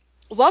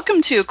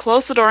Welcome to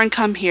Close the Door and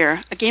Come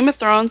Here, a Game of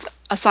Thrones,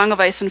 A Song of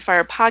Ice and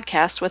Fire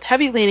podcast with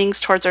heavy leanings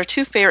towards our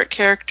two favorite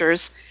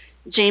characters,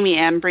 Jaime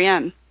and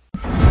Brienne.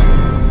 There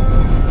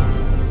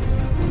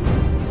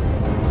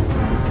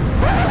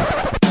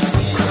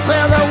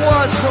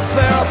was a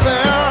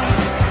bear,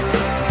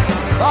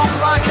 all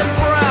black and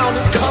brown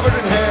and covered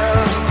in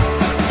hair.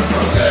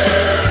 From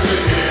there to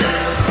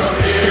here, from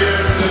here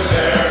to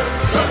there,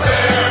 the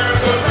bear,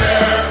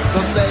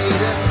 the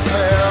maiden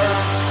fair.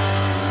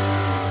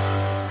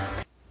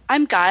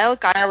 I'm Guile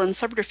and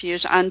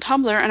Subterfuge on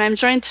Tumblr, and I'm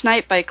joined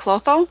tonight by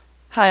Clotho.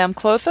 Hi, I'm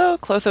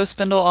Clotho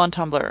Spindle on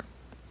Tumblr.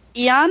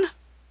 Eon.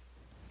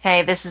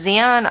 Hey, this is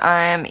Eon.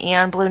 I'm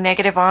Eon Blue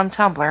Negative on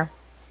Tumblr.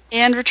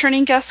 And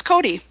returning guest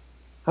Cody.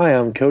 Hi,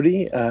 I'm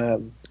Cody,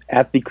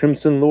 at the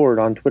Crimson Lord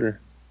on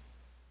Twitter.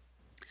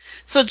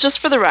 So just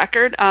for the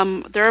record,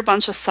 there are a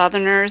bunch of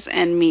Southerners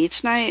and me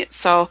tonight,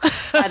 so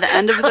by the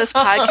end of this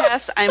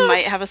podcast, I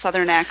might have a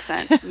Southern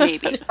accent,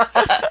 maybe.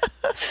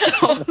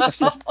 So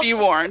be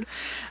warned.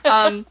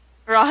 Or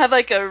I'll have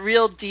like a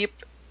real deep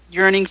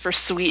yearning for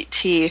sweet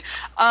tea.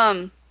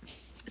 Tonight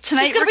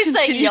She's going to be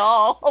saying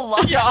y'all a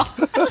lot. Y'all,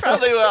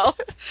 probably will.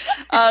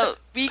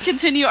 We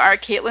continue our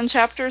Catelyn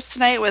chapters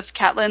tonight with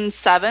Catelyn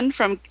 7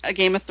 from A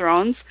Game of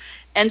Thrones.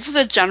 And just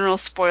a general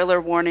spoiler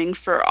warning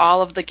for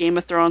all of the Game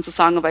of Thrones, A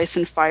Song of Ice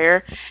and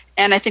Fire.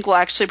 And I think we'll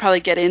actually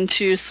probably get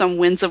into some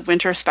Winds of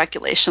Winter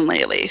speculation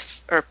near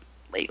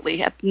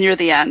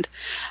the end.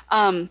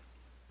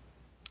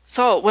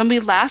 So when we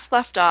last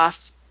left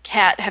off,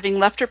 Cat, having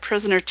left her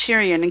prisoner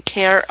Tyrion in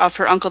care of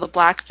her uncle the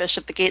Blackfish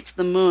at the Gates of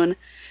the Moon,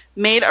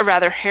 made a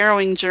rather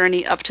harrowing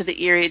journey up to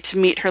the Eyrie to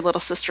meet her little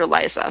sister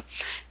Lysa.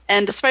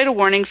 And despite a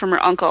warning from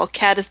her uncle,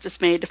 Cat is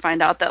dismayed to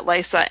find out that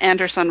Lysa and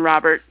her son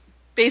Robert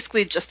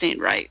basically just ain't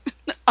right.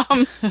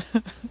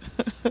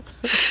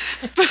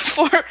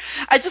 Before,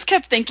 I just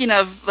kept thinking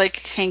of like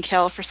Hank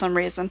Hill for some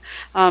reason.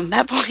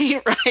 That boy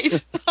ain't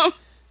right.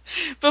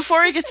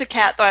 Before we get to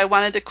Cat, though, I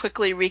wanted to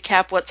quickly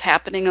recap what's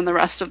happening in the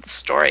rest of the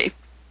story.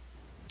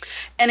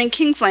 And in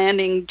King's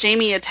Landing,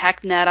 Jaime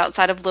attacked Ned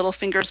outside of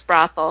Littlefinger's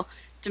brothel,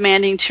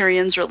 demanding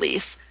Tyrion's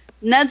release.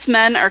 Ned's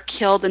men are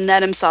killed and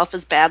Ned himself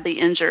is badly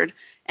injured,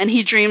 and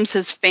he dreams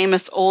his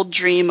famous old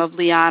dream of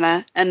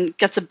Lyanna and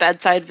gets a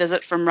bedside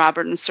visit from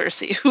Robert and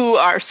Cersei, who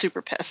are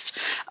super pissed.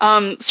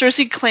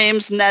 Cersei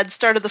claims Ned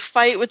started the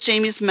fight with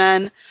Jaime's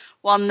men,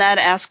 while Ned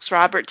asks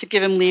Robert to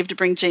give him leave to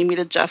bring Jaime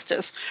to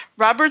justice.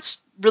 Robert's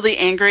really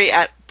angry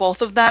at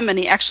both of them, and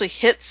he actually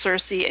hits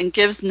Cersei and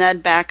gives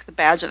Ned back the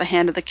badge of the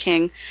Hand of the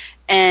King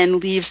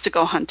and leaves to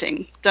go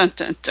hunting. Dun,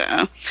 dun,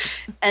 dun.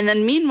 And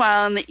then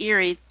meanwhile in the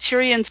Eyrie,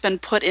 Tyrion's been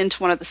put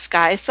into one of the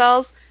sky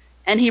cells,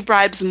 and he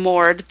bribes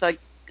Mord, the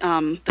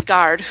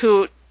guard,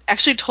 who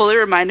actually totally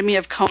reminded me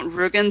of Count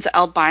Rugen's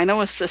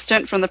albino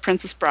assistant from The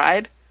Princess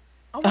Bride.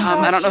 Oh my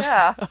gosh, I don't know.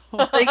 Yeah.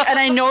 And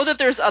I know that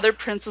there's other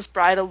Princess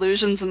Bride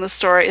allusions in the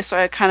story, so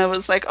I kind of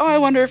was like, oh, I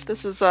wonder if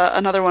this is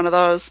another one of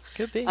those.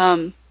 Could be.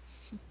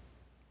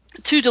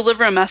 To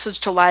deliver a message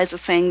to Lysa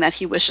saying that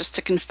he wishes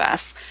to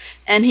confess.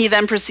 And he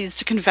then proceeds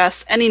to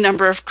confess any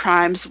number of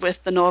crimes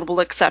with the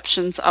notable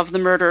exceptions of the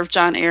murder of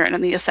Jon Arryn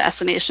and the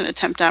assassination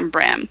attempt on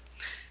Bran.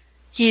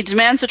 He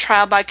demands a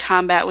trial by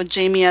combat with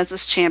Jaime as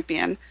his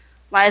champion.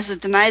 Lysa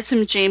denies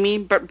him Jaime,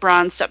 but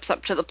Bronn steps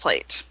up to the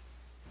plate.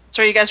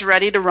 So are you guys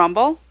ready to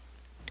rumble?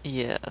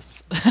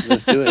 Yes.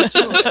 Let's do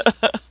it.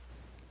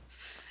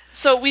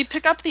 So we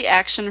pick up the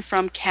action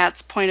from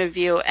Cat's point of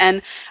view,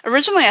 and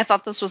originally I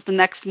thought this was the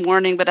next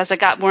morning, but as I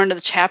got more into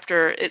the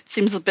chapter, it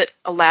seems a bit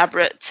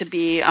elaborate to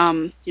be,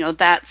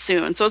 that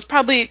soon. So it's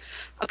probably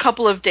a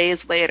couple of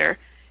days later.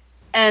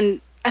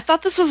 And I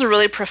thought this was a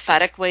really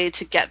prophetic way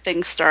to get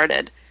things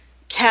started.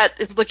 Cat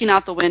is looking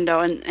out the window,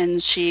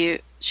 and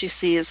she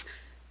sees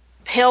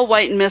pale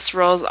white mist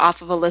rose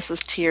off of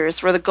Alyssa's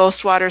tears, where the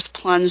ghost waters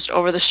plunged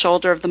over the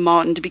shoulder of the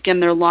mountain to begin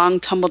their long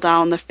tumble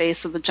down the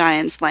face of the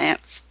giant's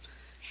lance.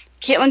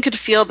 Catelyn could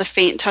feel the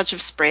faint touch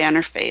of spray on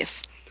her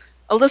face.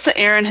 Alyssa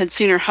Arryn had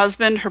seen her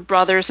husband, her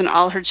brothers, and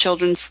all her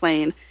children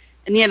slain,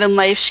 and yet in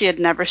life she had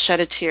never shed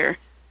a tear.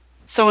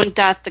 So in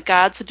death the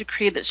gods had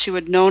decreed that she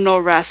would know no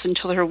rest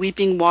until her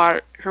weeping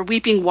water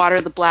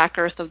the black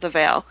earth of the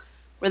Vale,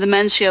 where the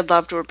men she had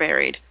loved were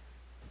buried.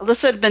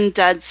 Alyssa had been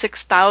dead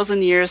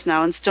 6,000 years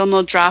now, and still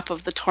no drop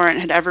of the torrent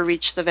had ever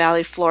reached the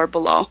valley floor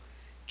below.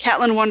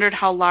 Catelyn wondered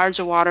how large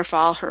a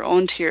waterfall her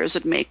own tears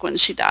would make when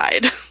she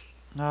died.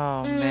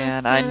 Oh,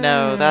 man, I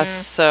know. That's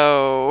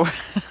so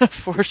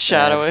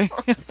foreshadowing.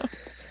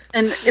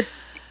 And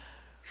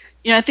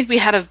I think we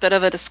had a bit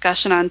of a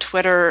discussion on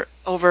Twitter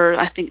over,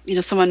 I think,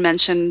 someone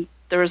mentioned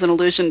there was an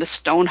allusion to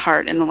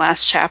Stoneheart in the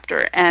last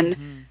chapter.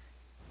 And,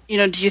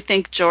 do you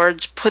think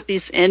George put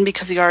these in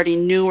because he already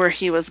knew where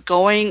he was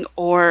going,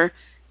 or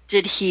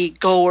did he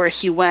go where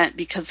he went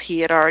because he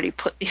had already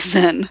put these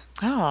in?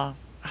 Oh,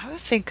 I would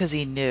think because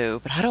he knew,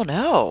 but I don't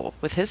know.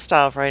 With his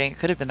style of writing, it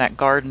could have been that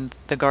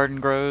the garden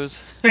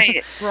grows.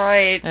 Right.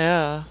 Right.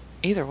 Yeah,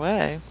 either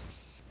way.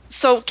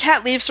 So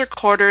Cat leaves her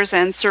quarters,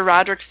 and Sir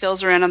Roderick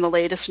fills her in on the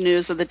latest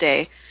news of the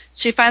day.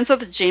 She finds out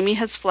that Jaime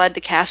has fled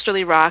to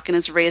Casterly Rock and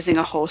is raising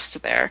a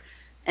host there.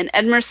 And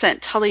Edmure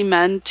sent Tully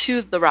men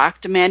to the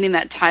rock demanding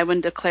that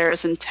Tywin declare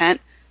his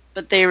intent,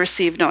 but they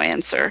receive no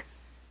answer.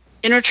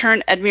 In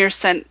return, Edmure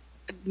sent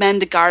men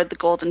to guard the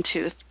Golden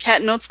Tooth.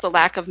 Cat notes the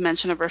lack of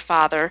mention of her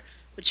father,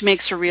 which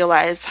makes her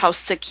realize how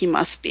sick he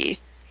must be.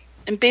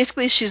 And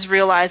basically she's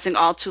realizing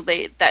all too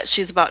late that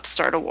she's about to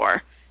start a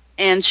war,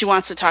 and she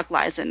wants to talk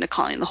Lysa into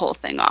calling the whole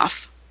thing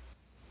off.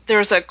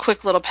 There's a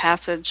quick little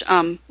passage.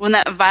 When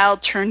that vile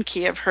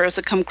turnkey of hers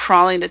had come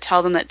crawling to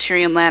tell them that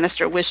Tyrion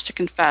Lannister wished to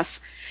confess,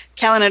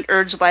 Catelyn had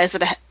urged Lysa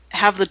to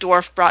have the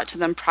dwarf brought to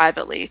them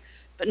privately,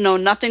 but no,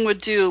 nothing would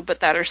do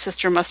but that her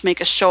sister must make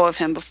a show of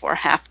him before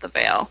half the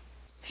Vale.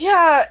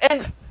 Yeah,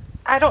 and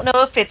I don't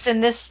know if it's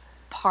in this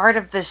part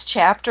of this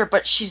chapter,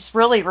 but she's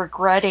really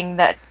regretting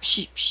that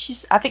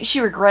I think she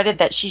regretted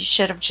that she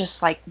should have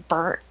just like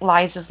burnt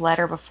Lysa's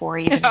letter before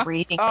even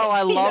reading it. Oh,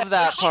 I love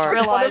that She part. One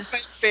of realized, my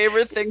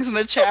favorite things in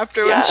the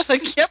chapter when she's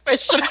like, yep, I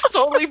should have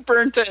totally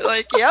burnt it.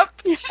 Like, yep.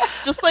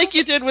 Just like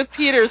you did with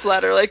Peter's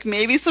letter. Like,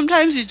 maybe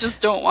sometimes you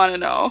just don't want to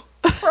know.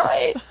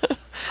 right.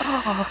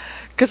 Oh,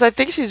 Because I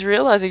think she's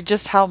realizing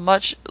just how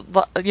much,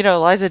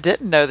 Lysa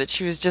didn't know, that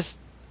she was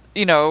just,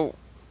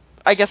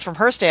 I guess from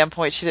her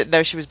standpoint, she didn't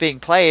know she was being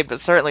played, but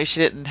certainly she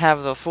didn't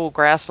have the full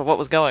grasp of what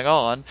was going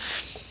on.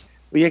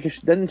 Well, yeah,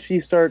 because doesn't she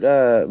start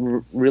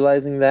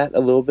realizing that a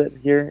little bit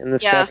here in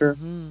this chapter?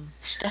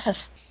 she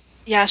does.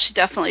 Yeah, she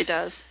definitely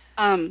does.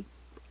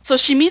 So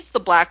she meets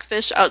the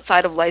Blackfish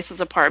outside of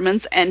Lysa's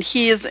apartments, and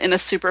he is in a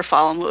super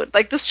foul mood.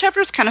 Like, this chapter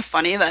is kind of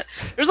funny that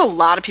there's a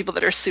lot of people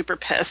that are super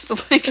pissed.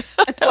 Like,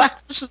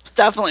 Blackfish is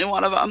definitely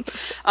one of them.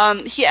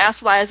 He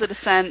asked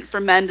Lysa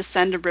for men to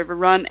send to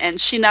Riverrun, and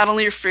she not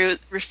only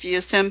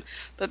refused him,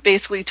 but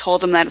basically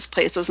told him that his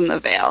place was in the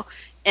Vale.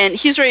 And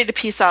he's ready to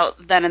peace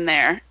out then and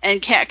there,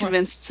 and Cat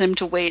convinces him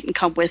to wait and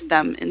come with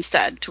them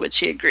instead, to which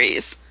he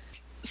agrees.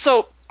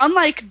 So,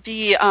 unlike in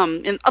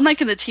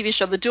the TV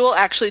show, the duel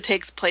actually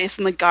takes place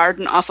in the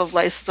garden off of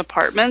Lysa's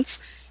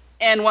apartments.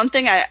 And one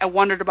thing I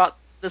wondered about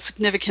the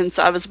significance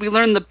of is we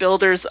learned the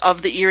builders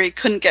of the Eyrie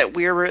couldn't get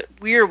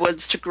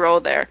weirwoods to grow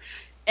there.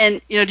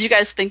 And, do you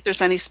guys think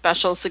there's any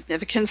special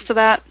significance to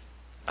that?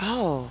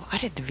 Oh, I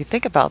didn't even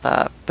think about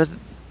that. But,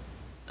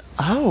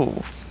 I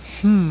don't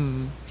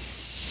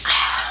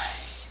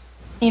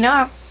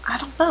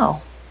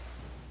know.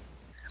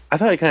 I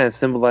thought it kind of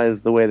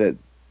symbolized the way that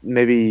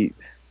maybe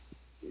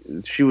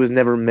she was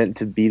never meant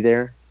to be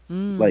there, I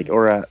don't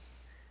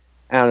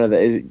know,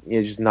 that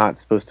it's just not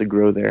supposed to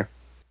grow there.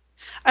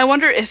 I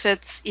wonder if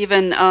it's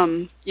even,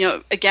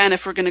 again,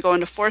 if we're going to go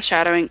into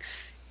foreshadowing,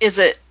 is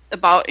it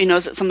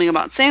something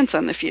about Sansa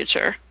in the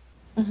future?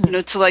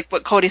 Mm-hmm. To like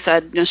what Cody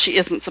said, she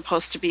isn't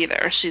supposed to be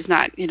there. She's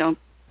not,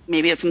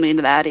 maybe it's something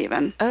to that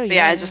even. Oh, But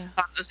yeah. I just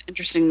thought it was an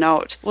interesting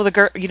note. Well,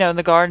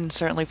 the garden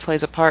certainly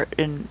plays a part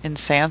in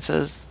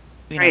Sansa's,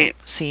 Right.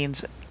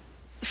 scenes.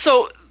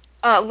 So,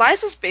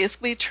 Lysa's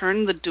basically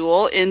turned the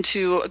duel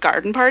into a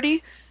garden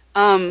party.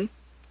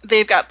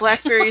 They've got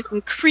blackberries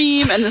and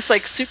cream and this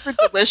like super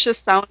delicious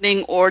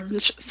sounding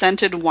orange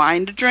scented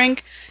wine to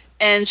drink,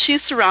 and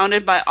she's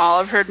surrounded by all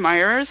of her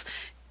admirers.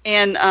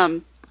 And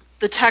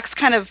the text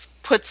kind of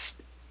puts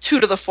two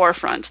to the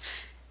forefront.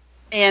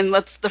 And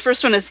the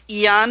first one is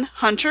Eon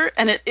Hunter,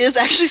 and it is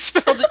actually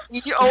spelled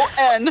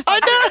E-O-N.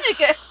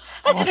 I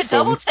did a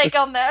double take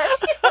on that.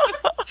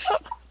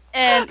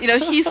 And,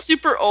 he's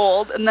super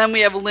old, and then we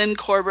have Lynn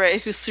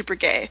Corbray, who's super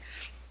gay.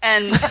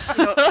 And,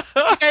 do you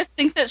guys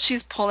think that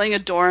she's pulling a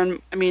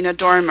Doran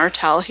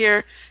Martell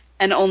here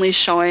and only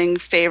showing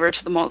favor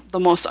to the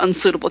most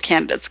unsuitable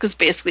candidates? Because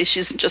basically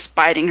she's just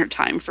biding her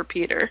time for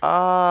Peter.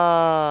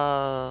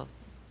 Can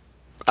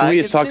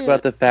we just talk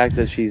about the fact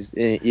that she's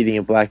eating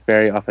a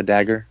blackberry off a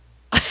dagger?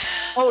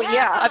 Oh,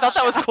 yeah. I thought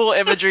that was cool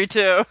imagery,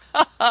 too.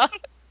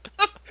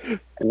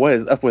 What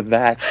is up with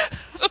that?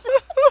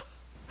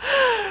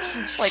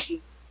 She's like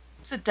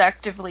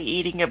seductively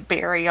eating a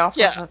berry off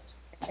of a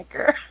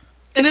dagger.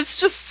 And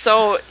it's just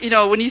so,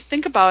 when you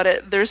think about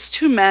it, there's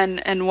two men,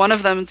 and one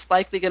of them is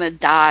likely going to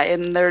die,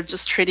 and they're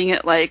just treating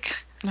it like,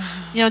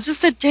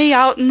 just a day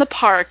out in the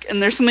park,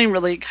 and there's something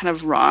really kind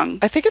of wrong.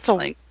 I think it's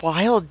a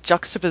wild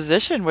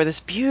juxtaposition where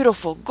this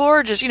beautiful,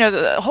 gorgeous,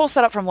 the whole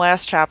setup from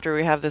last chapter,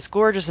 we have this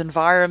gorgeous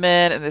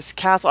environment and this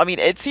castle. I mean,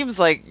 it seems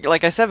like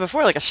I said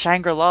before, like a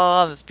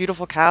Shangri-La, and this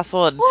beautiful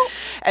castle and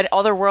an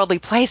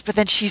otherworldly place, but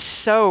then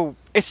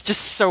it's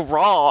just so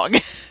wrong.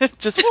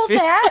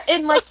 That,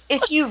 and like,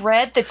 if you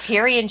read the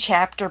Tyrion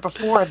chapter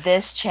before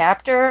this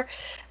chapter,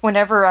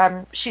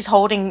 whenever she's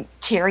holding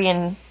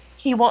Tyrion,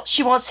 she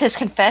wants his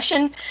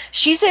confession.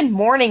 She's in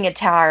mourning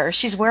attire.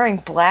 She's wearing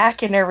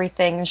black and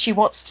everything, and she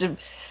wants to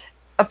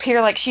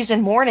appear like she's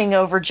in mourning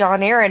over Jon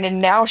Arryn, and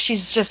now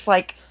she's just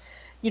like,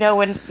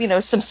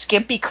 in some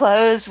skimpy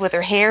clothes with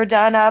her hair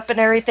done up and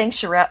everything.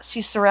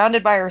 She's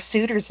surrounded by her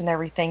suitors and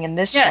everything in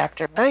this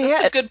chapter. Oh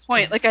yeah, That's a good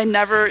point. Like I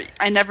never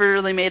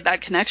really made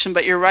that connection,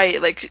 but you're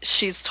right. Like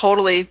she's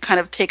totally kind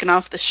of taken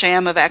off the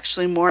sham of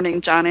actually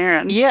mourning John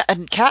Aaron. Yeah,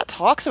 and Kat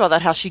talks about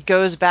that, how she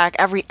goes back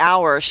every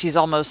hour. She's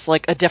almost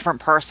like a different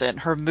person.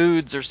 Her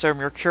moods are so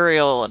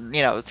mercurial, and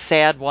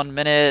sad one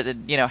minute,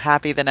 and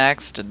happy the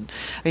next. And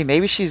I mean,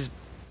 maybe she's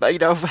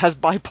has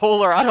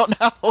bipolar. I don't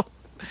know.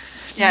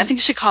 Yeah, I think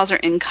she calls her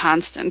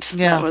inconstant.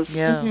 Yeah, That was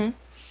yeah. Mhm.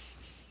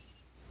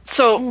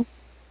 so.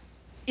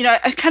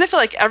 I kind of feel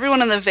like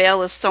everyone in the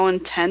Vale is so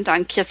intent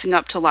on kissing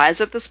up to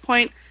Liza at this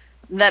point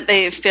that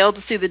they fail to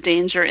see the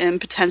danger in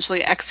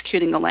potentially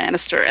executing a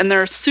Lannister, and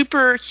they're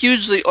super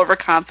hugely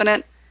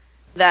overconfident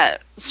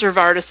that Sir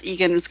Vardis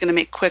Egan is going to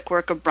make quick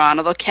work of Bronn,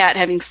 although Kat,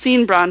 having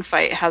seen Bronn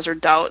fight, has her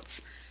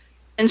doubts.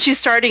 And she's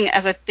starting,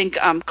 as I think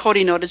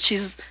Cody noted,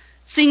 she's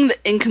seeing the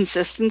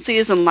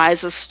inconsistencies in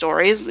Liza's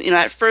stories.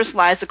 At first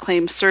Liza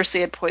claimed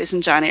Cersei had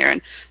poisoned Jon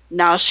Arryn.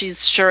 Now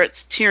she's sure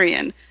it's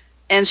Tyrion.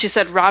 And she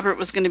said Robert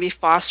was going to be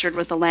fostered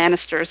with the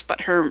Lannisters, but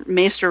her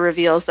maester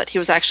reveals that he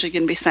was actually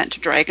going to be sent to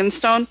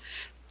Dragonstone.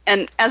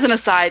 And as an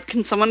aside,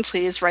 can someone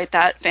please write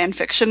that fan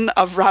fiction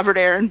of Robert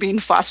Arryn being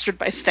fostered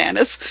by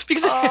Stannis?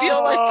 Because I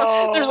feel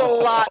like there's a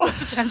lot of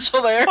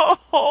potential there.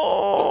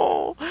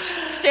 Oh.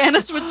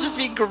 Stannis would just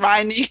be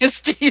grinding his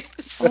teeth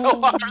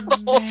so hard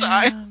the whole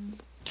time.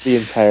 The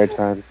entire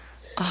time.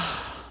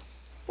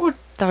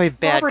 That would be a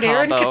bad Robert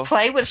combo. Arryn could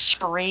play with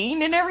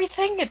Shireen and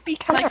everything. It'd be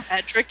kind Like of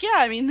Edric, yeah,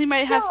 I mean, they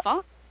might have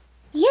fun.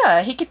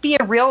 yeah. He could be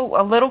a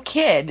little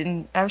kid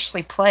and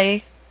actually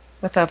play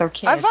with other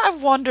kids.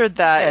 I've wondered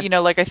that, Good.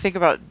 like I think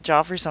about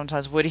Joffrey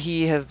sometimes. Would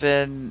he have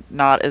been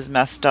not as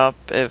messed up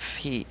if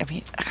he? I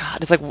mean, God,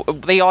 it's like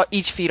they all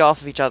each feed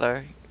off of each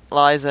other,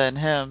 Liza and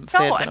him. If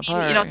they No, had I been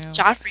mean, apart,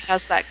 Joffrey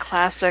has that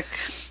classic,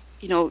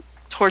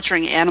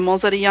 torturing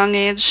animals at a young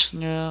age.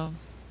 yeah.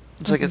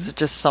 It's like it's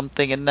just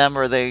something in them,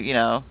 or they,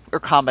 or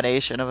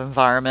combination of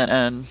environment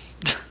and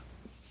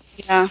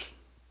Yeah.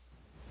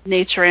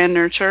 Nature and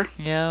nurture.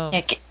 yeah.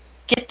 Yeah,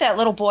 get that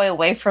little boy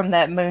away from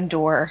that moon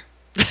door.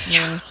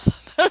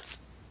 That's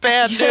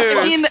bad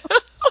news.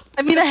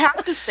 I mean, I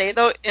have to say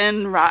though,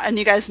 and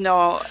you guys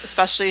know,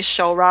 especially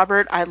Show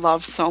Robert, I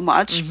love so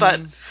much. But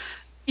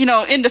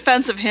in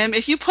defense of him,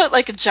 if you put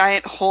like a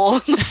giant hole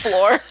in the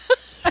floor,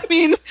 I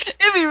mean,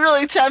 it'd be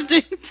really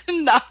tempting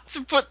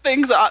to put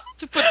things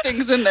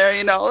in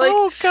there.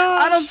 Oh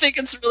gosh. I don't think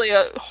it's really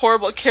a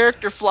horrible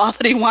character flaw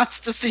that he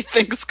wants to see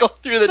things go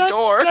through the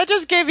door. That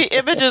just gave me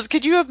images.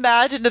 Could you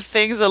imagine the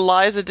things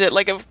Eliza did?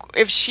 Like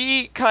if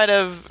she kind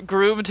of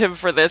groomed him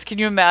for this, can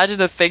you imagine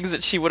the things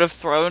that she would have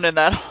thrown in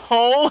that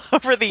hole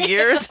over the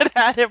years and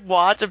had him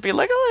watch and be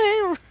like,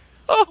 oh, hey.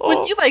 Oh.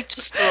 When you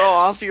just throw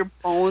off your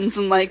bones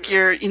and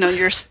your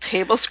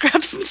table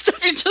scraps and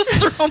stuff, you just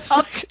throw them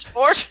out the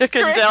door.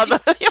 Chicken Great. down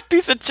a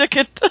piece of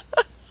chicken.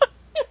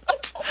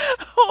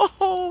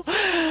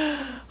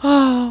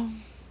 Oh.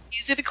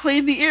 Easy to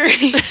clean the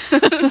Erie.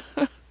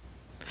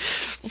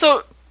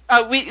 So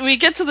we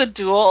get to the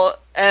duel,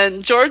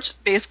 and George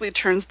basically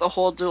turns the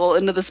whole duel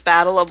into this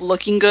battle of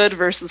looking good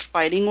versus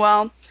fighting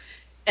well.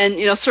 And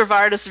Sir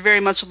Vardis very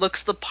much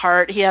looks the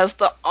part. He has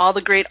all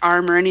the great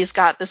armor, and he's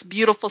got this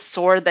beautiful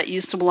sword that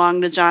used to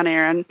belong to Jon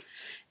Arryn.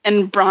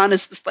 And Bronn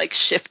is this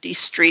shifty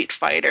street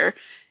fighter,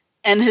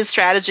 and his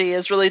strategy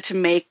is really to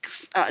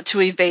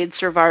evade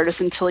Sir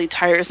Vardis until he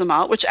tires him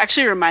out, which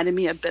actually reminded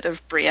me a bit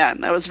of Brienne.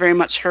 That was very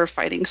much her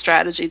fighting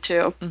strategy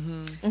too.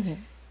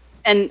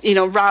 And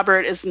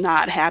Robert is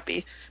not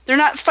happy. They're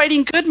not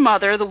fighting good,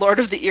 Mother, the Lord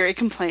of the Eyrie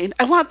complained.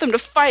 I want them to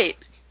fight.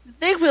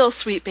 They will,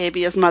 sweet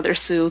baby, his mother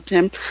soothed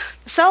him.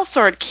 The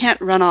sellsword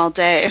can't run all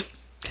day.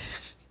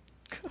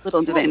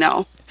 Little do they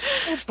know.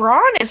 Well,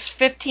 Bronn is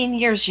 15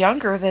 years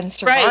younger than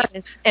Sir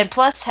Vardis, and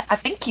plus, I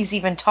think he's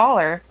even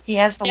taller. He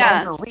has the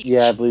longer reach.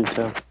 Yeah, I believe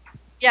so.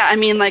 Yeah, I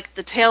mean,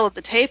 the tail of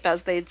the tape,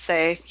 as they'd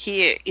say.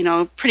 He,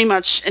 pretty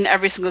much in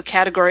every single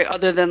category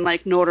other than,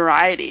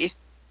 notoriety.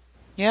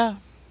 Yeah.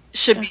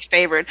 Should be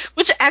favored.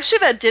 Which, actually,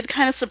 that did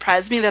kind of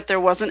surprise me that there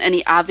wasn't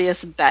any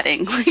obvious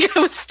betting. I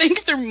would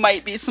think there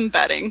might be some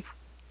betting.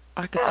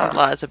 I could see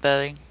Liza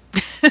betting.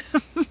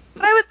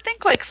 But I would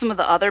think, some of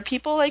the other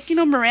people,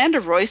 Miranda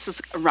Royce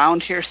is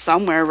around here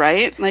somewhere,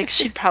 right?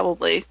 She'd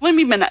probably, well,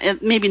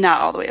 maybe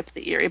not all the way up to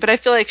the Eyrie, but I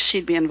feel like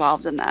she'd be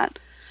involved in that.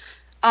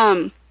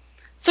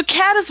 So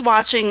Kat is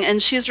watching,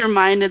 and she's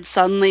reminded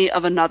suddenly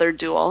of another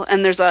duel,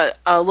 and there's a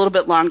little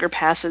bit longer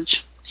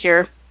passage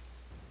here.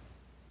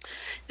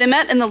 They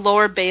met in the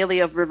lower bailey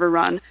of River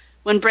Run.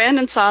 When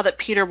Brandon saw that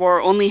Peter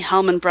wore only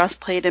helm and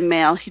breastplate and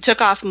mail, he took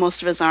off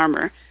most of his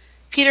armor.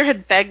 Peter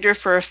had begged her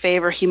for a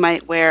favor he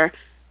might wear,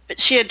 but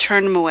she had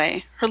turned him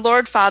away. Her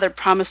lord father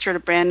promised her to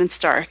Brandon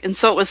Stark, and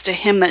so it was to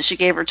him that she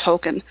gave her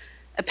token,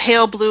 a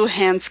pale blue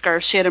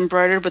handscarf she had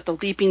embroidered with the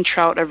leaping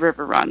trout of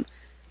River Run.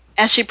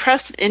 As she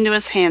pressed it into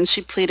his hand,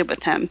 she pleaded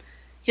with him.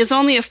 He is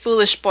only a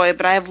foolish boy,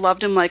 but I have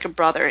loved him like a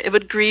brother. It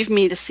would grieve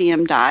me to see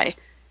him die.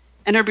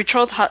 And her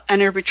betrothed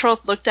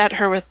looked at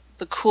her with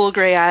the cool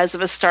gray eyes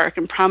of a Stark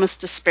and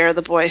promised to spare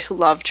the boy who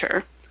loved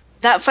her.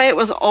 That fight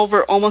was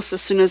over almost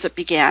as soon as it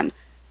began.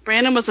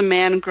 Brandon was a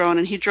man grown,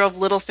 and he drove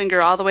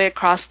Littlefinger all the way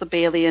across the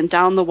bailey and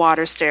down the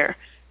water stair,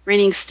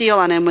 raining steel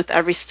on him with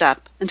every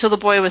step, until the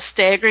boy was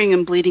staggering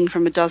and bleeding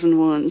from a dozen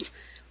wounds.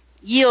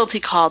 Yield,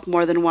 he called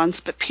more than once,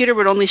 but Peter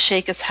would only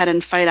shake his head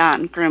and fight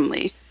on,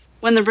 grimly.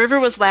 When the river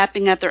was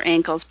lapping at their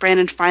ankles,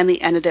 Brandon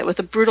finally ended it with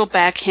a brutal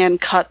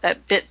backhand cut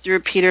that bit through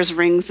Peter's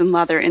rings and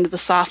leather into the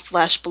soft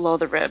flesh below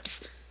the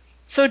ribs,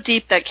 so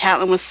deep that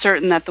Catelyn was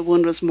certain that the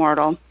wound was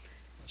mortal.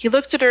 He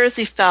looked at her as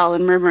he fell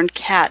and murmured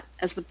 "Cat"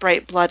 as the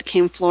bright blood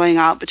came flowing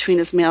out between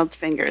his mailed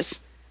fingers.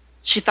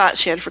 She thought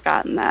she had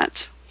forgotten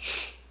that.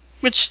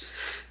 Which,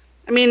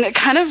 I mean, it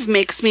kind of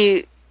makes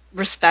me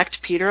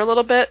respect Peter a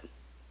little bit.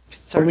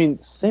 I mean,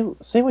 say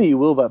what you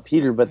will about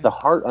Peter, but the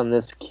heart on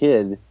this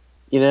kid,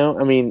 you know,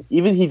 I mean,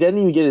 even he doesn't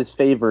even get his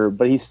favor,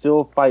 but he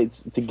still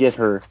fights to get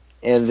her.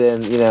 And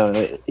then, you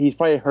know, he's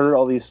probably heard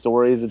all these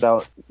stories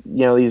about,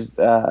 you know,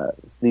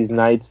 these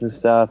knights and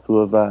stuff who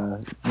have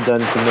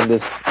done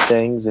tremendous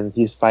things, and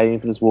he's fighting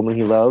for this woman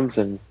he loves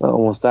and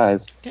almost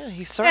dies. Yeah,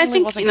 he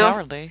certainly wasn't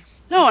cowardly.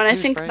 No, and I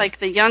think brave. Like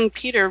the young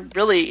Peter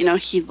really, you know,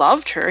 he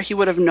loved her. He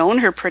would have known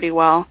her pretty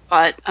well,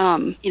 but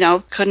you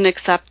know, couldn't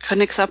accept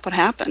what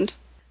happened.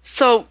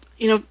 So,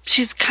 you know,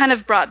 she's kind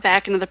of brought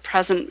back into the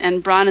present,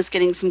 and Bronn is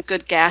getting some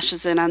good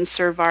gashes in on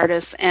Ser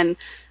Vardis, and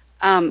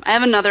I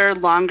have another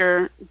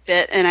longer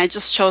bit, and I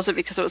just chose it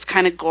because it was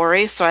kind of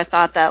gory, so I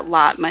thought that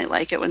Lot might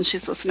like it when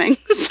she's listening.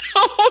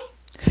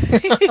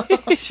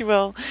 She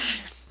will.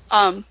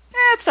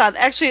 It's not.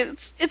 Actually,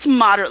 it's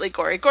moderately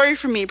gory. Gory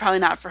for me, probably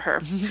not for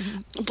her.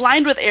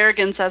 Blind with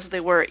arrogance as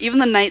they were, even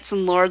the knights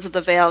and lords of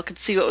the Vale could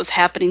see what was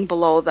happening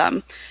below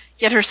them,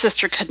 yet her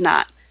sister could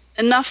not.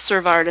 Enough,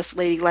 Ser Vardis,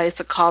 Lady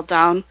Lysa called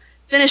down.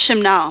 Finish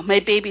him now. My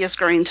baby is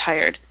growing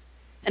tired.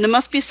 And it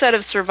must be said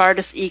of Ser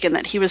Vardis Egan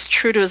that he was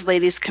true to his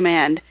lady's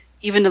command,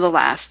 even to the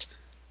last.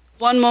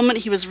 One moment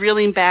he was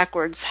reeling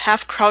backwards,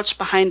 half crouched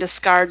behind a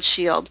scarred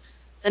shield.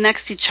 The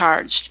next he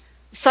charged.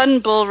 The sudden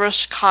bull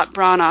rush caught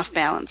Bronn off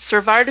balance.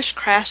 Ser Vardis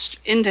crashed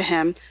into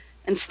him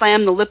and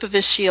slammed the lip of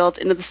his shield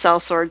into the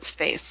sellsword's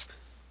face.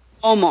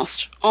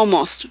 Almost.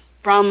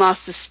 Bronn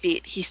lost his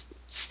feet. He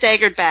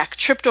staggered back,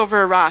 tripped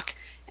over a rock,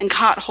 and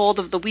caught hold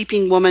of the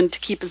weeping woman to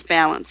keep his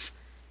balance.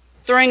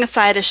 Throwing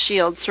aside his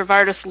shield, Ser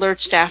Vardis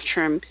lurched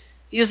after him,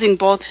 using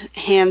both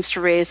hands to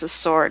raise his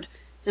sword.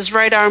 His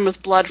right arm was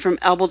blood from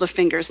elbow to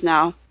fingers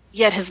now,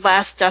 yet his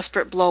last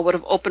desperate blow would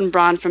have opened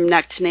Bronn from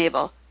neck to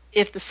navel,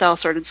 if the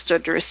sellsword had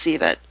stood to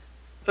receive it.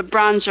 But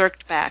Bronn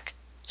jerked back.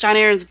 Jon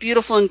Arryn's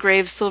beautiful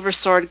engraved silver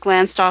sword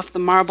glanced off the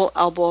marble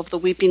elbow of the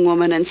weeping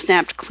woman and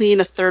snapped clean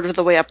a third of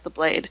the way up the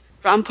blade.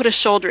 Bronn put a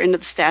shoulder into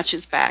the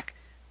statue's back.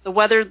 The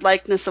weathered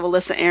likeness of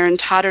Alyssa Arryn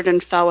tottered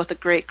and fell with a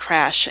great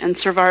crash, and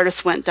Ser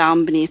Vardis went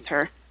down beneath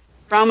her.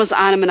 Bronn was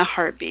on him in a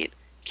heartbeat,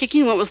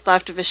 kicking what was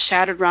left of his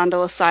shattered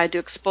roundel aside to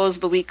expose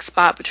the weak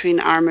spot between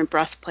arm and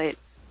breastplate.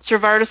 Ser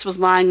Vardis was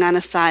lying on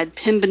his side,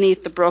 pinned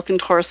beneath the broken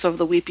torso of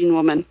the weeping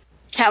woman.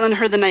 Catelyn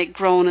heard the knight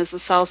groan as the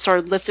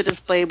sellsword lifted his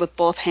blade with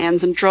both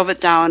hands and drove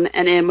it down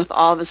and in with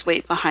all of his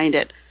weight behind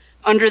it,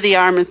 under the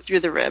arm and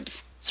through the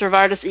ribs. Ser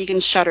Vardis Egan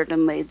shuddered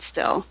and laid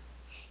still.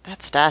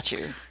 That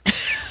statue.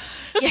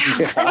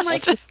 Yeah. I'm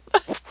like,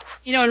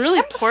 you know, and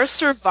really poor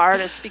Ser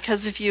Vardis,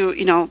 because if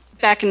you know,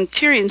 back in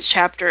Tyrion's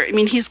chapter, I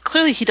mean, he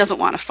doesn't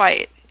want to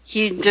fight.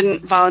 He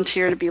didn't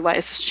volunteer to be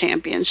Lysa's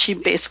champion. She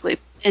basically,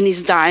 and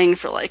he's dying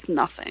for like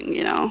nothing,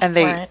 you know. And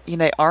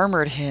they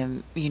armored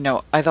him. You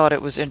know, I thought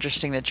it was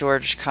interesting that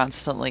George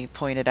constantly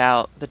pointed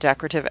out the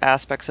decorative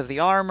aspects of the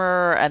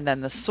armor and then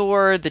the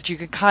sword, that you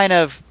could kind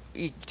of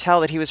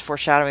tell that he was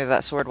foreshadowing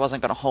that sword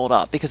wasn't going to hold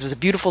up, because it was a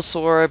beautiful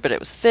sword, but it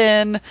was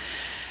thin.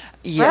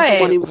 Yeah, right.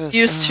 What he was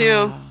used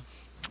to.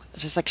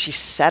 Just like she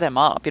set him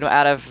up, you know,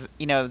 out of,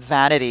 you know,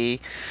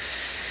 vanity.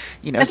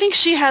 You know, I think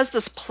she has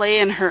this play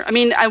in her. I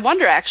mean, I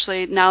wonder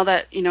actually, now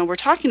that, you know, we're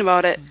talking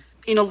about it,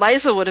 you know,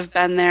 Lysa would have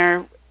been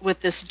there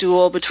with this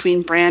duel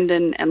between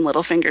Brandon and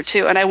Littlefinger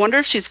too. And I wonder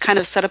if she's kind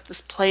of set up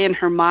this play in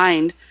her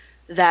mind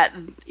that,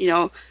 you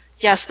know,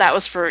 yes, that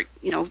was for,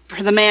 you know,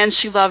 the man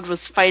she loved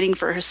was fighting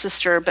for her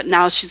sister, but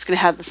now she's going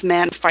to have this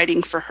man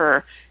fighting for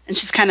her. And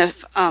she's kind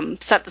of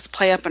set this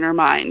play up in her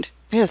mind.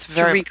 Yes,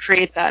 to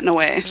recreate that in a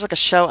way. There's like a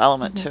show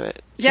element to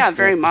it. Yeah,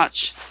 very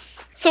much.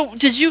 So,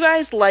 did you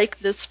guys like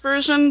this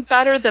version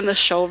better than the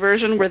show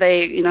version, where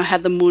they, you know,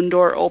 had the moon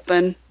door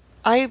open?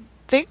 I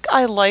think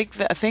I like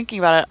that. Thinking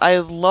about it, I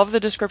love the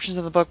descriptions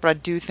in the book, but I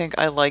do think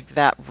I like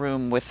that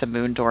room with the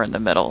moon door in the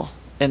middle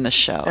in the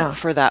show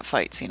for that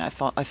fight scene. I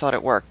thought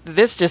it worked.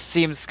 This just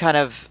seems kind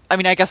of. I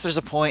mean, I guess there's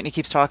a point, and he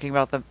keeps talking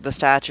about the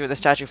statue. The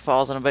statue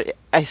falls on him, but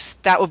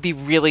that would be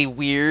really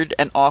weird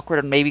and awkward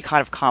and maybe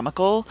kind of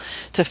comical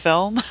to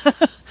film.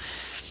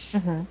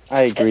 Mm-hmm.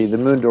 I agree. The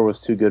moon door was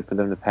too good for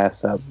them to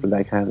pass up for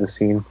that kind of a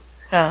scene.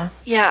 Yeah,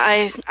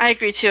 I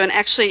agree too. And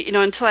actually, you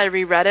know, until I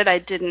reread it, I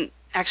didn't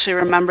actually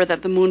remember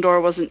that the moon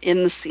door wasn't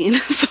in the scene.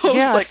 So I was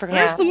Yeah, I like, forgot.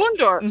 where's the moon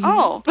door? Mhm.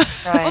 Oh,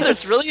 Right.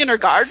 there's really in her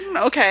garden?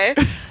 Okay.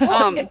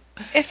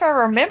 If I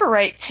remember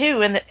right,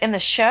 too, in the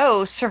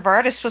show,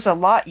 Servardis was a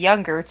lot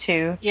younger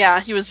too. Yeah,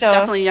 he was So-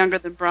 definitely younger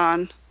than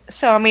Bronn.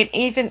 So I mean,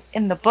 even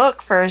in the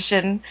book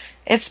version,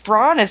 it's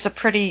Braun is a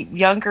pretty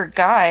younger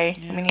guy.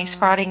 I mean, he's Yeah.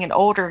 fighting an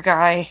older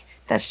guy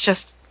that's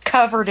just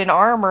covered in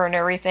armor and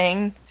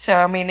everything. So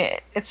I mean,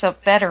 it's a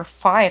better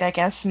fight, I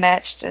guess,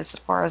 matched as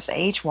far as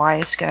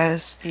age-wise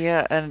goes.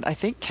 Yeah, and I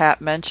think Kat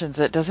mentions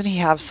that doesn't he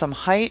have some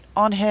height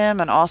on him,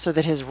 and also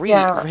that his reach,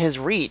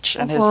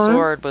 Yeah. and his Mhm.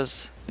 sword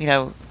was,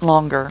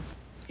 longer.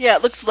 Yeah,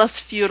 it looks less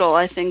feudal,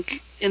 I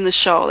think, in the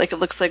show. Like, it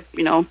looks like,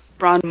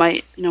 Bronn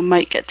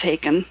might get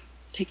taken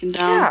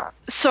down. Yeah.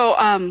 So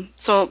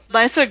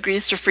Lysa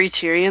agrees to free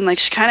Tyrion. Like,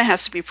 she kind of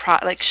has to be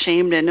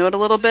shamed into it a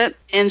little bit,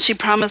 and she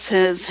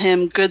promises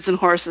him goods and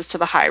horses to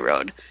the High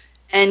Road.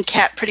 And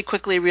Kat pretty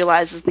quickly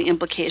realizes the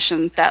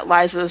implication that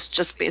Lysa's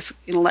just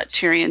basically going to let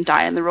Tyrion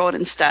die in the road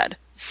instead.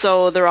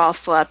 So they're all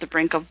still at the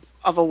brink of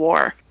a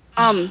war.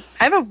 I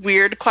have a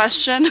weird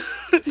question.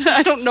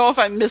 I don't know if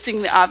I'm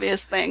missing the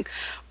obvious thing.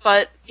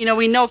 But,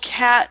 we know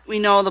Kat, we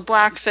know the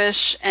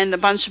Blackfish, and a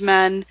bunch of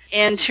men,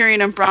 and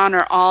Tyrion and Bronn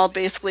are all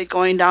basically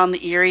going down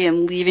the Eyrie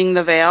and leaving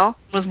the Vale.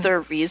 Was there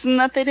a reason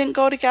that they didn't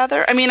go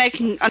together? I mean, I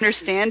can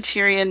understand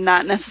Tyrion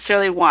not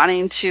necessarily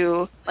wanting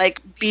to,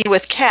 be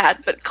with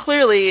Kat, but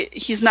clearly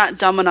he's not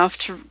dumb enough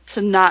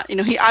to not,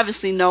 he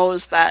obviously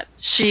knows that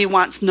she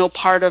wants no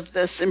part of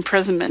this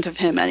imprisonment of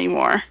him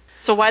anymore.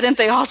 So why didn't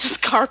they all just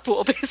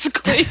carpool,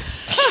 basically?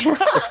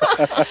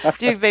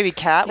 Do you think maybe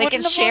Kat They wouldn't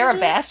can have share a wanted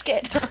it?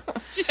 basket.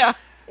 Yeah.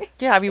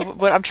 Yeah, I mean,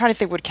 I'm trying to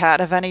think, would Kat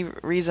have any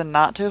reason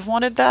not to have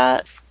wanted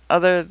that? I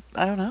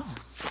don't know.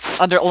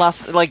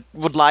 Unless,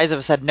 would Liza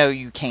have said, no,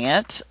 you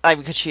can't?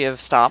 Could she have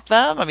stopped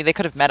them? I mean, they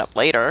could have met up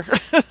later.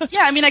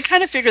 Yeah, I mean, I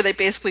kind of figure they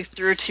basically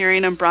threw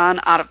Tyrion and Bronn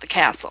out of the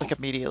castle.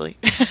 Immediately.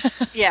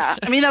 Yeah,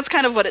 I mean, that's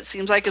kind of what it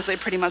seems like, is they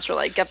pretty much were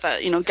like, get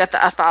the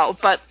F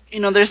out. But,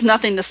 there's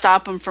nothing to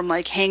stop them from,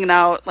 hanging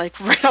out,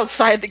 right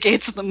outside the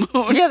gates of the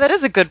moon. Yeah, that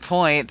is a good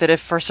point, that if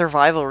for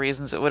survival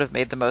reasons it would have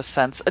made the most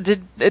sense.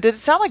 Did it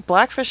sound like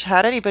Blackfish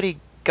had anybody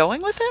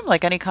going with him?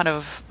 Like any kind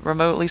of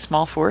remotely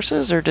small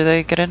forces, or did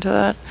they get into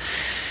that?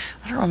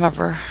 I don't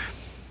remember.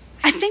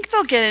 I think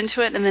they'll get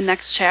into it in the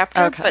next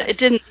chapter, Okay. but it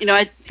didn't,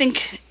 I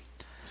think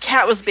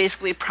Kat was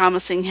basically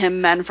promising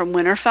him men from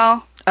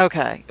Winterfell.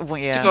 Okay. Well,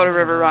 yeah. To go to that's what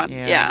River Run,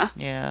 Yeah.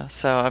 Yeah.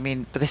 So, I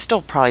mean, but they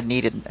still probably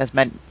needed as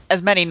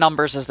many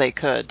numbers as they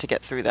could to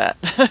get through that.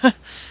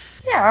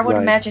 Yeah, I would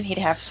Right. imagine he'd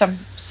have some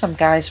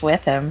guys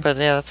with him. But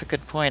yeah, that's a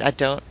good point. I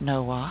don't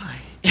know why.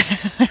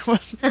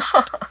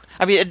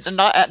 I mean,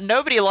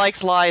 nobody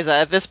likes Liza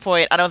at this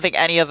point. I don't think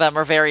any of them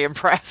are very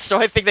impressed. So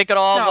I think they could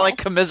all No.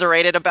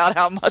 commiserated about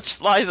how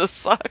much Liza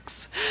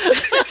sucks.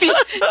 I mean,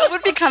 it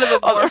would be kind of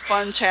a more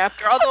fun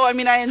chapter. Although, I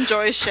mean, I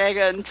enjoy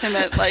Shaga and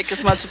Timett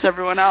as much as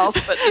everyone else.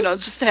 But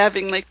just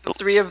having the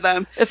three of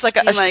them, It's like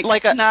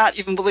being not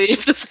even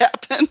believe this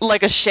happened.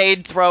 like a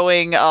shade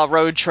throwing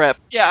road trip.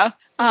 Yeah.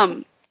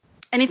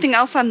 Anything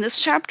else on this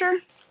chapter?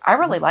 I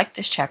really liked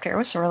this chapter. It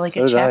was a really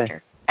good So did I.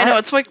 chapter. I know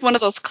it's like one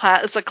of those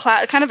it's a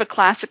kind of a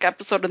classic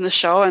episode in the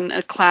show and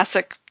a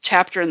classic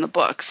chapter in the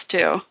books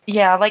too.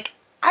 Yeah,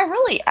 I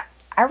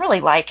really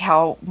like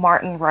how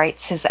Martin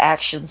writes his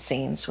action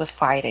scenes with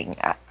fighting.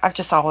 I've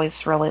just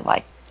always really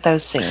liked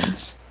those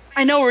scenes.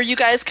 I know. Were you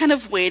guys kind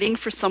of waiting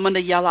for someone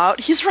to yell out,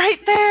 "He's right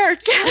there!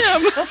 Get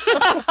him!"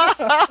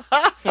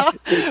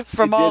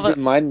 From it all did the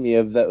remind me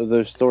of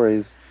those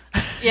stories.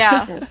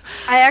 Yeah.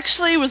 I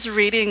actually was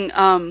reading,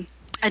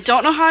 I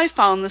don't know how I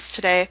found this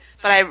today,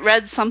 but I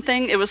read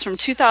something. It was from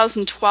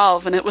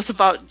 2012, and it was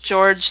about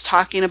George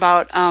talking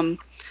about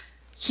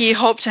he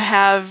hoped to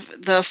have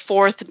the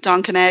fourth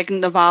Duncan Egg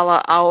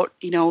novella out,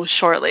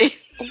 shortly.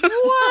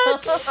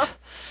 what?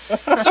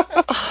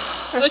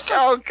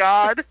 Oh,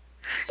 God. It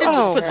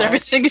just puts gosh.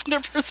 everything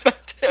into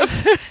perspective.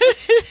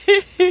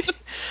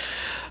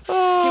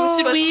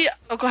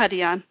 Go ahead,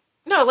 Ian.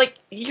 No,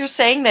 you're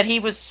saying that he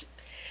was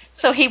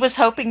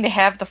hoping to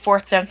have the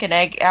fourth Duncan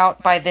Egg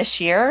out by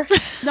this year?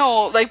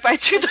 No, by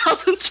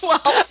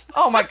 2012.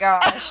 Oh my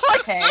gosh.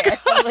 Okay.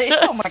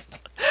 Oh my.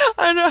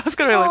 I know. I was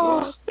gonna be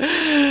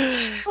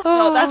like,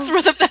 No,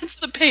 that's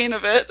the pain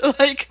of it.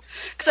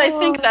 Because I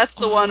think that's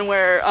the one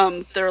where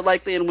they're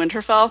likely in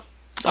Winterfell.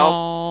 So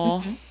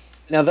oh,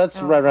 Now that's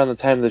right around the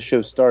time the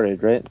show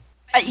started, right?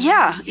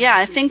 yeah,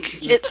 I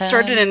think it 10.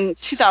 started in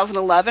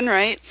 2011,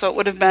 right? So it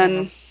would have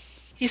been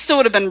he still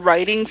would have been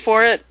writing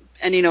for it,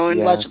 and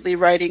allegedly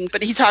writing.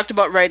 But he talked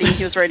about writing.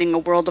 He was writing A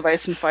World of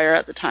Ice and Fire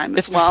at the time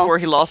it's as well. before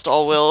he lost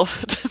all will.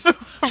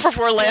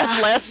 Before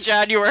last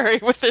January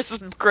with this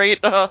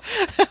great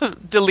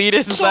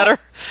deleted letter.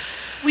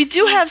 We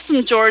do have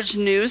some George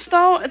news,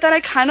 though, that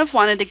I kind of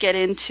wanted to get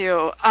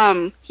into.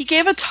 He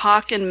gave a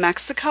talk in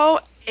Mexico,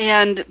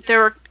 and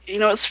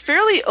it's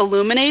fairly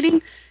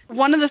illuminating.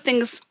 One of the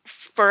things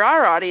for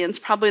our audience,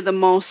 probably the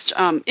most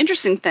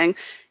interesting thing,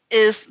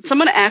 is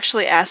someone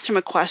actually asked him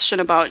a question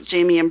about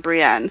Jaime and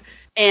Brienne,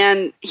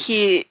 and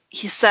he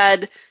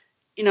said,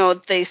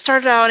 they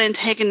started out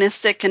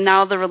antagonistic and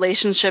now the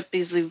relationship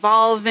is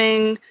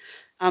evolving.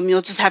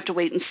 You'll just have to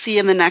wait and see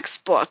in the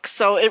next book.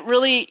 So it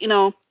really,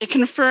 it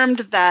confirmed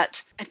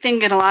that, I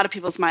think in a lot of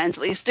people's minds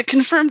at least, it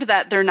confirmed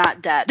that they're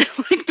not dead.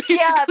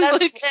 Yeah,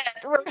 that's it.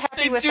 We're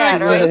happy with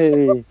that,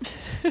 right?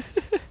 Hey.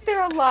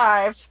 They're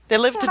alive. They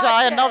live to They're not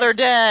die dead. another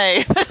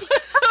day.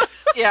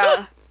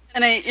 Yeah.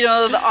 And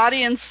the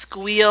audience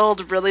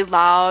squealed really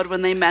loud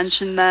when they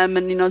mentioned them,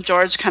 and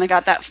George kind of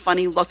got that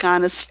funny look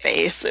on his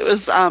face. It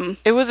was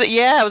It was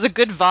a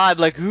good vibe,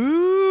 like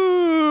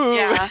ooh.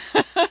 yeah,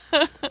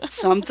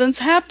 something's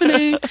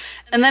happening.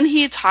 And then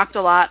he talked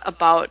a lot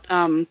about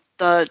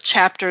the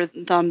chapter,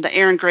 the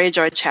Aaron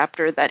Greyjoy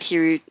chapter that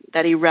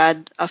he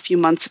read a few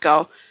months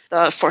ago,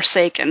 The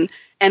Forsaken,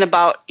 and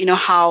about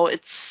how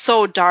it's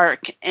so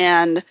dark,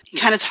 and he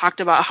kind of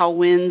talked about how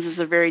Winds is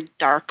a very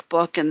dark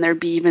book and there'd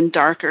be even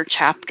darker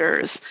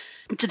chapters.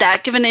 Did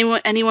that give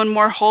anyone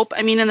more hope?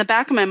 I mean, in the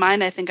back of my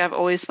mind, I think I've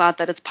always thought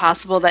that it's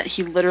possible that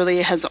he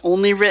literally has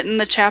only written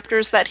the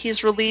chapters that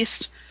he's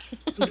released.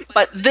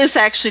 But this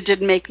actually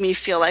did make me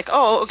feel like,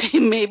 oh, okay,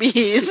 maybe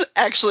he's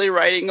actually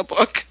writing a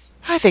book.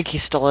 I think he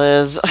still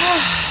is.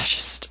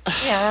 Just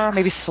Yeah.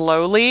 maybe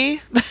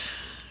slowly.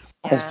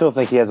 I still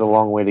think he has a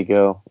long way to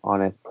go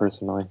on it,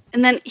 personally.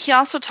 And then he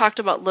also talked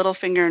about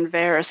Littlefinger and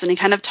Varys, and he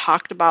kind of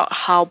talked about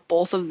how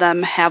both of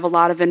them have a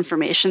lot of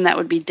information that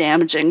would be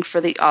damaging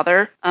for the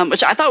other,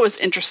 which I thought was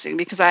interesting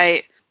because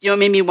it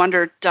made me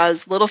wonder,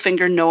 does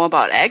Littlefinger know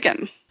about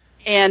Aegon?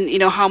 And,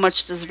 how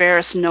much does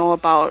Varys know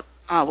about,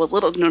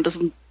 does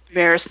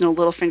Varys know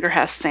Littlefinger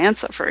has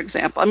Sansa, for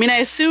example? I mean, I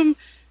assume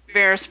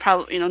Varys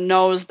probably,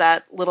 knows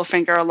that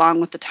Littlefinger, along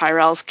with the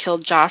Tyrells,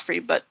 killed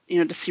Joffrey, but,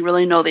 does he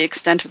really know the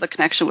extent of the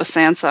connection with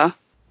Sansa?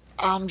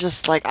 I'm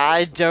just like,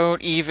 I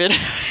don't even.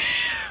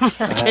 I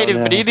can't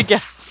even know. begin to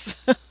guess.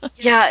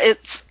 Yeah,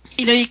 it's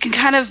you can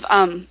kind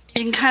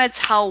of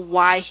tell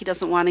why he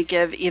doesn't want to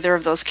give either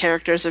of those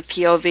characters a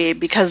POV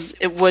because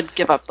it would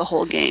give up the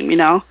whole game,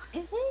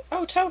 Mm-hmm.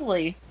 Oh,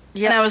 totally.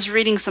 And I was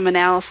reading some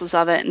analysis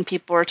of it, and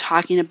people were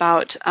talking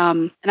about,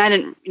 and I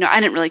didn't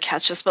really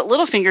catch this, but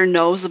Littlefinger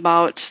knows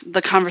about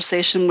the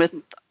conversation with,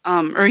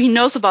 or he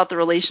knows about the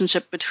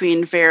relationship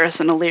between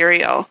Varys and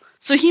Illyrio,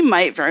 so he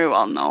might very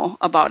well know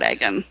about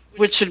Aegon,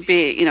 which would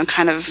be,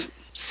 kind of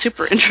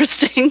super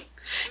interesting.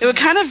 It would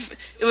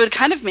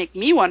kind of make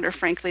me wonder,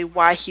 frankly,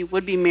 why he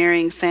would be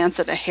marrying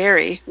Sansa to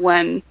Harry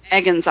when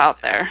Aegon's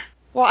out there.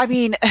 Well, I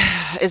mean,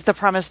 is the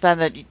premise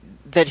then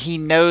that he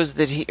knows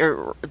that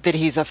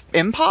he's an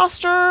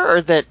imposter,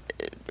 or that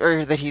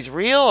he's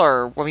real,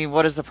 or I mean,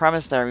 what is the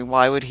premise there? I mean,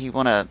 why would he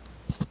want to?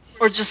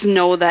 Or just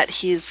know that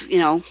he's,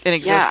 in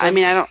existence. Yeah, I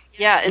mean, in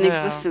Yeah.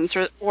 existence,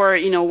 or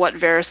what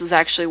Varys is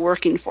actually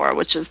working for,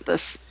 which is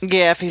this.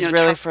 Yeah, if he's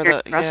really for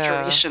the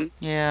restoration.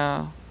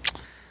 Yeah.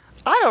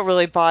 I don't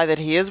really buy that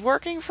he is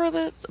working for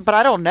the, but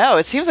I don't know.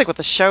 It seems like with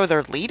the show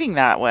they're leading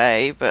that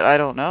way, but I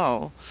don't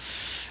know.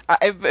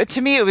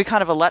 To me, it would be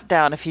kind of a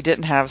letdown if he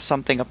didn't have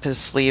something up his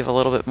sleeve a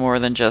little bit more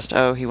than just,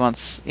 he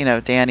wants,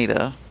 Dany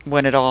to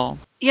win it all.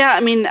 Yeah, I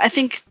mean, I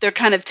think they're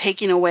kind of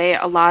taking away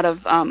a lot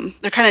of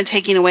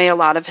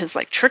his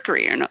like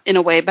trickery in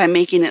a way by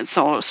making it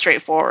so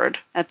straightforward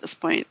at this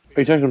point.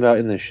 Are you talking about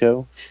in the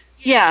show?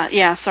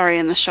 Yeah, sorry,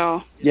 in the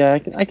show. Yeah,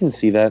 I can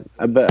see that.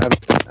 But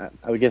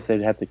I would guess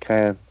they'd have to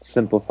kind of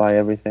simplify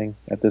everything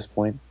at this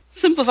point.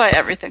 Simplify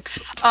everything.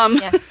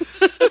 Yeah.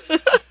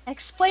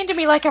 Explain to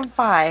me like I'm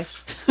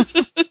 5.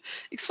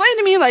 Explain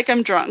to me like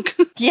I'm drunk.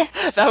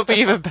 Yes. That would be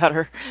even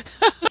better.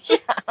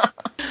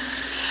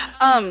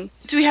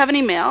 Do we have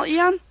any mail,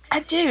 Ian? I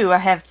do. I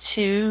have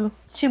two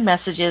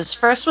messages.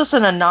 First was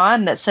an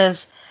anon that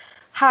says,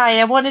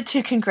 "Hi, I wanted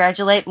to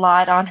congratulate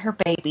Lot on her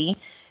baby.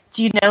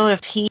 Do you know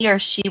if he or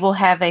she will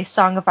have a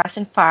Song of Ice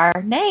and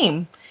Fire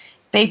name?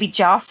 Baby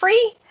Joffrey?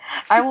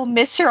 I will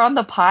miss her on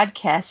the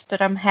podcast,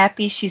 but I'm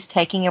happy she's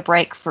taking a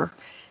break for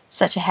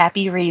such a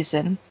happy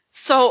reason."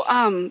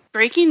 So,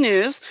 breaking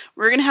news,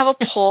 we're going to have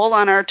a poll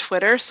on our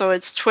Twitter. So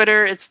it's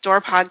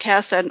Door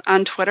Podcast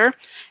on Twitter.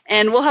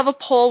 And we'll have a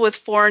poll with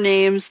 4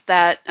 names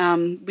that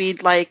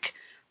we'd like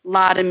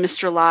Lot and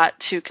Mr. Lot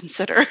to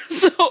consider.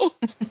 So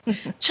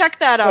check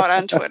that out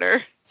on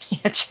Twitter.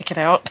 Yeah, check it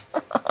out.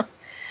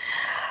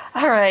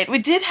 All right, we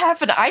did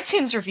have an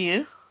iTunes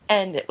review,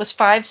 and it was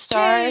 5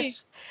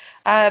 stars,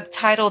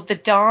 titled "The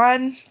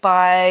Dawn"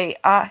 by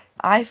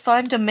I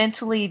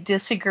Fundamentally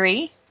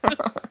Disagree.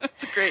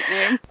 That's a great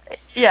name.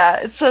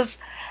 Yeah, it says,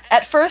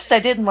 "At first I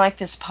didn't like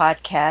this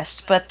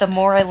podcast, but the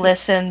more I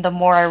listened, the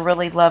more I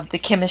really loved the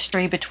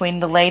chemistry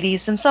between the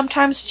ladies and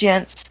sometimes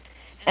gents,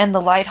 and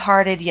the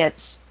lighthearted yet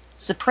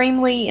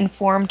supremely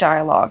informed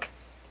dialogue.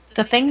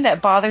 The thing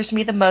that bothers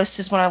me the most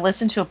is when I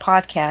listen to a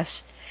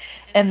podcast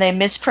and they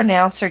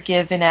mispronounce or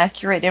give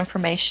inaccurate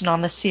information on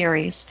the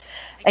series.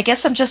 I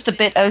guess I'm just a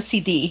bit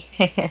OCD.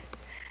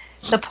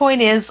 The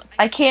point is,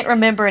 I can't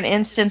remember an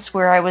instance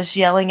where I was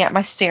yelling at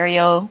my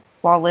stereo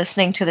while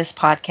listening to this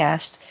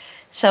podcast.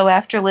 So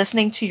after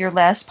listening to your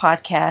last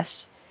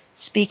podcast,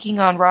 speaking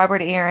on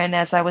Robert Aaron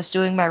as I was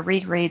doing my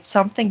reread,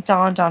 something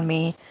dawned on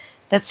me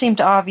that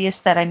seemed obvious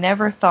that I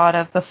never thought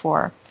of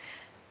before.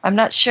 I'm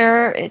not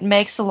sure it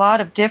makes a lot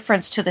of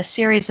difference to the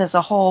series as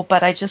a whole,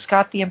 but I just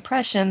got the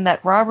impression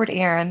that Robert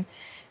Aaron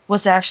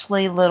was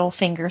actually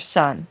Littlefinger's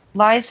son.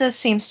 Liza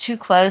seems too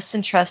close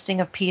and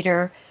trusting of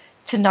Peter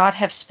to not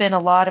have spent a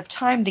lot of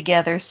time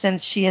together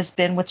since she has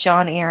been with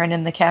Jon Arryn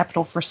in the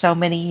capital for so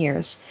many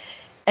years.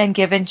 And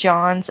given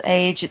Jon's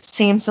age, it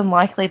seems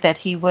unlikely that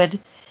he would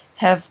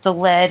have the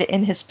lead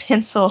in his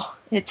pencil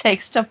it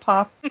takes to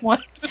pop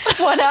one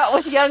out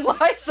with young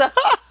Liza.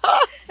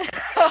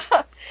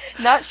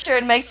 Not sure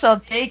it makes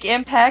a big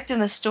impact in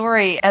the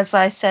story, as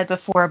I said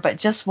before, but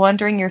just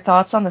wondering your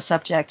thoughts on the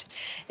subject.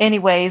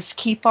 Anyways,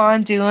 keep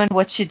on doing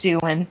what you're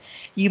doing.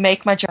 You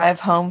make my drive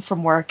home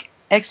from work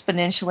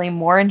exponentially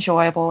more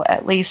enjoyable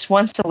at least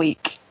once a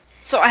week.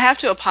 So I have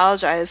to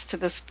apologize to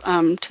this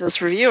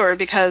reviewer,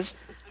 because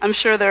I'm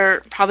sure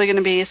they're probably going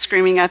to be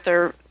screaming at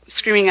their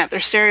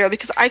stereo,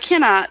 because I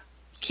cannot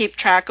keep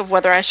track of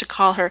whether I should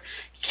call her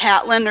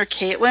Catelyn or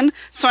Caitlin,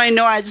 so I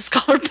know I just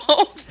call her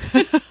both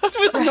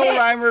with no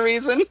rhyme or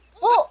reason.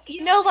 Well,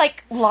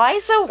 like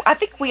Liza, I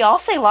think we all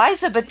say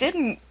Liza, but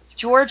didn't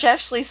George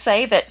actually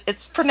say that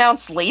it's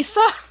pronounced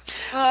Lisa?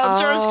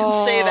 George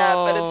can say that,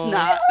 but it's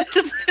not.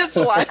 It's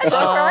Liza.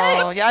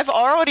 Oh, yeah,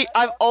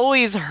 I've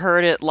always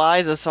heard it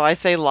Liza, so I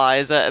say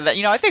Liza. And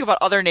then, I think about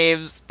other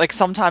names, like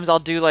sometimes I'll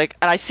do and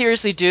I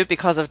seriously do it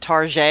because of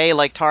Tarjay,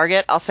 like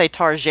Target, I'll say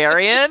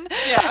Targaryen.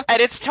 Yeah.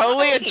 And it's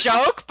totally a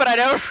joke, but I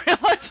don't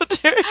realize what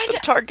it is.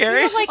 It's a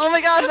Targaryen. Oh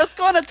my god, let's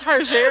go on a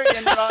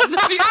Targaryen run.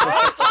 That'd be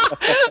awesome.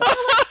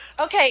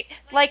 Okay,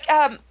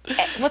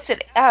 what's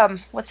it?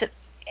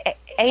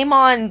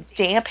 Amon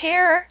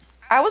Damphair?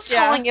 I was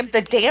calling him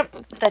the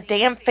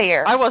damn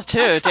fair. I was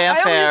too, damn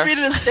I fair. always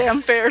read it as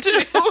damn fair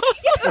too.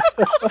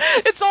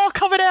 It's all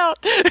coming out.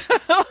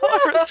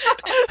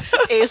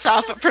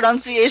 Aesop at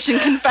pronunciation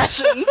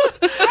confessions.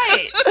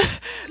 Right.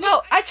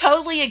 No, I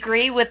totally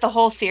agree with the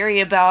whole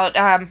theory about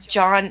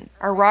Jon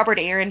or Robert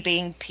Aaron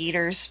being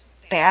Peter's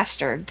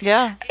bastard.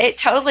 Yeah. It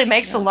totally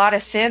makes a lot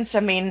of sense.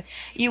 I mean,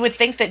 you would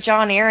think that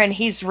Jon Arryn,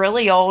 he's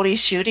really old,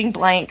 he's shooting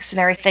blanks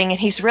and everything, and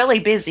he's really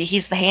busy.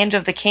 He's the hand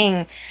of the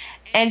king.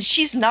 And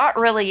she's not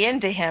really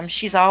into him.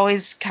 She's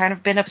always kind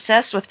of been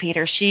obsessed with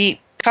Peter.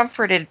 She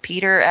comforted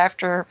Peter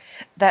after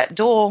that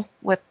duel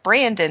with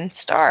Brandon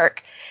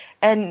Stark.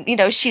 And,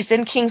 she's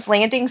in King's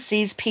Landing,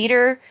 sees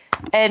Peter,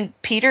 and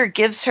Peter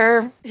gives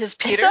her his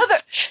Peter.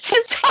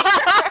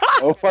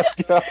 Oh my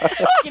god.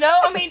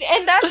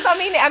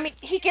 And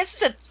he gets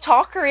to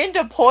talk her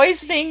into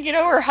poisoning,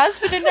 her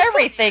husband and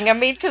everything.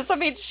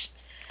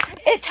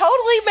 It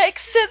totally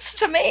makes sense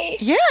to me.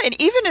 Yeah, and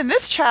even in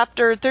this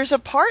chapter, there's a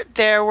part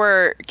there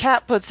where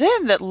Kat puts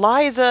in that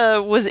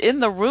Liza was in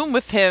the room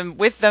with him,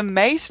 with the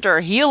Maester,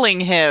 healing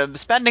him,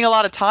 spending a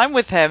lot of time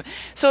with him.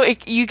 So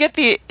you get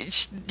the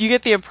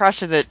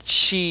impression that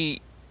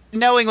she,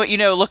 knowing what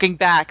looking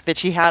back, that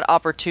she had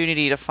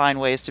opportunity to find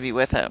ways to be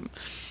with him.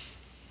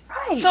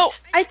 Right. So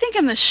I think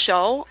in the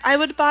show I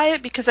would buy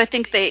it, because I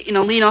think they,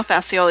 Lino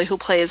Fascioli, who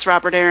plays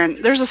Robert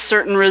Aaron, there's a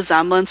certain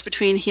resemblance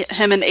between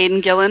him and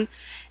Aidan Gillen.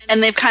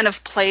 And they've kind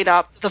of played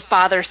up the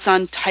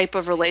father-son type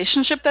of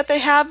relationship that they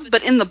have.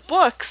 But in the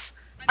books,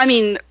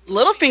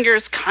 Littlefinger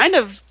is kind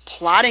of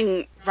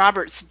plotting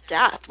Robert's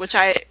death, which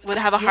I would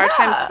have a hard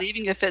time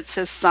believing if it's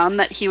his son,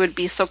 that he would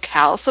be so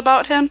callous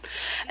about him.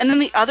 And then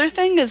the other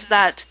thing is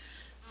that,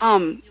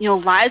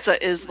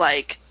 Liza is,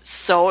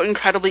 so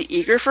incredibly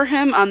eager for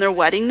him on their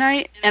wedding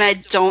night. And I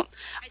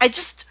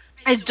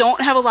don't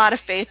have a lot of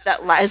faith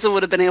that Liza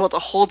would have been able to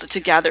hold it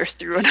together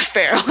through an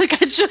affair. I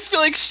just feel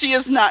like she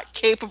is not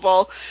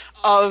capable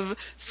of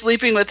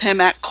sleeping with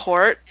him at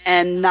court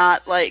and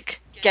not,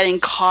 getting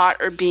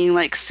caught or being,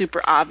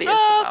 super obvious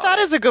about that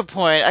it. is a good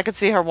point. I could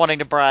see her wanting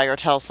to brag or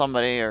tell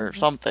somebody or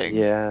something.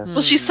 Yeah.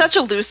 Well, she's such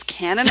a loose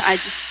cannon. I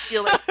just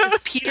feel like this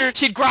Peter...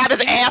 She'd grab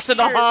his ass in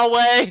the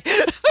hallway.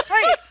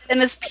 Right.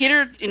 And this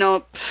Peter,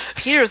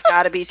 Peter's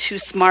got to be too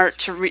smart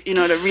to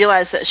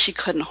realize that she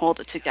couldn't hold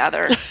it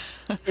together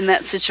in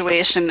that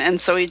situation.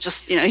 And so he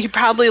just, he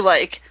probably,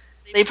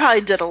 they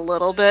probably did a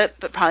little bit,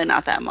 but probably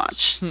not that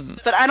much.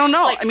 But I don't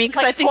know.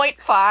 Because I think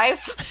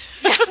 0.5.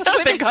 Yeah,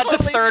 they got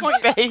the third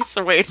base.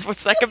 Wait, with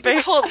second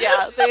base?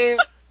 They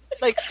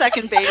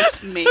second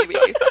base maybe.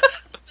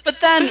 But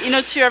then,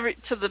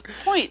 to the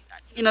point,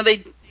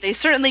 they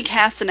certainly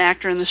cast an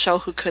actor in the show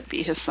who could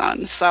be his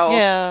son. So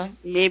yeah,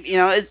 maybe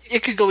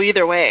it could go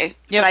either way.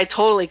 Yep. But I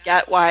totally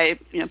get why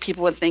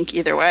people would think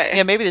either way.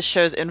 Yeah, maybe the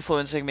show's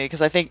influencing me,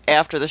 because I think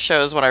after the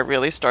show is when I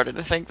really started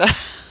to think that.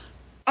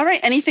 All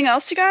right, anything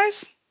else, you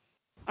guys?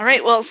 All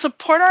right, well,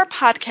 support our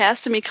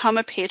podcast and become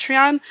a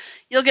Patreon.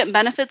 You'll get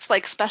benefits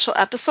like special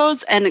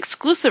episodes and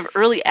exclusive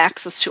early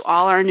access to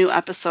all our new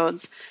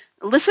episodes.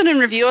 Listen and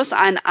review us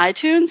on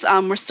iTunes.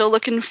 We're still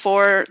looking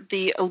for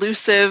the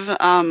elusive,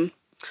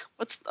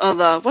 what's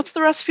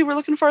the recipe we're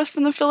looking for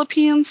from the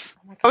Philippines?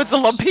 Oh, it's a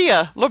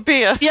lumpia.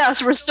 Lumpia.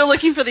 Yes, we're still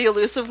looking for the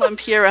elusive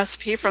lumpia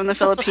recipe from the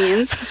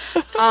Philippines.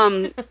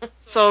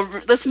 So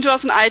listen to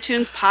us on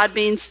iTunes,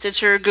 Podbean,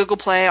 Stitcher, Google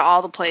Play,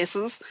 all the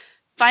places.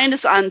 Find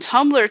us on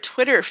Tumblr,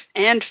 Twitter,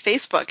 and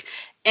Facebook.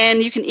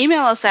 And you can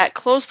email us at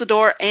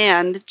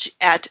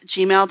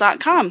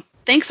closethedoorand@gmail.com.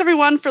 Thanks,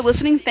 everyone, for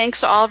listening.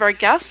 Thanks to all of our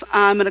guests.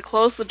 I'm going to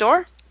close the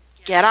door.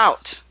 Get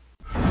out.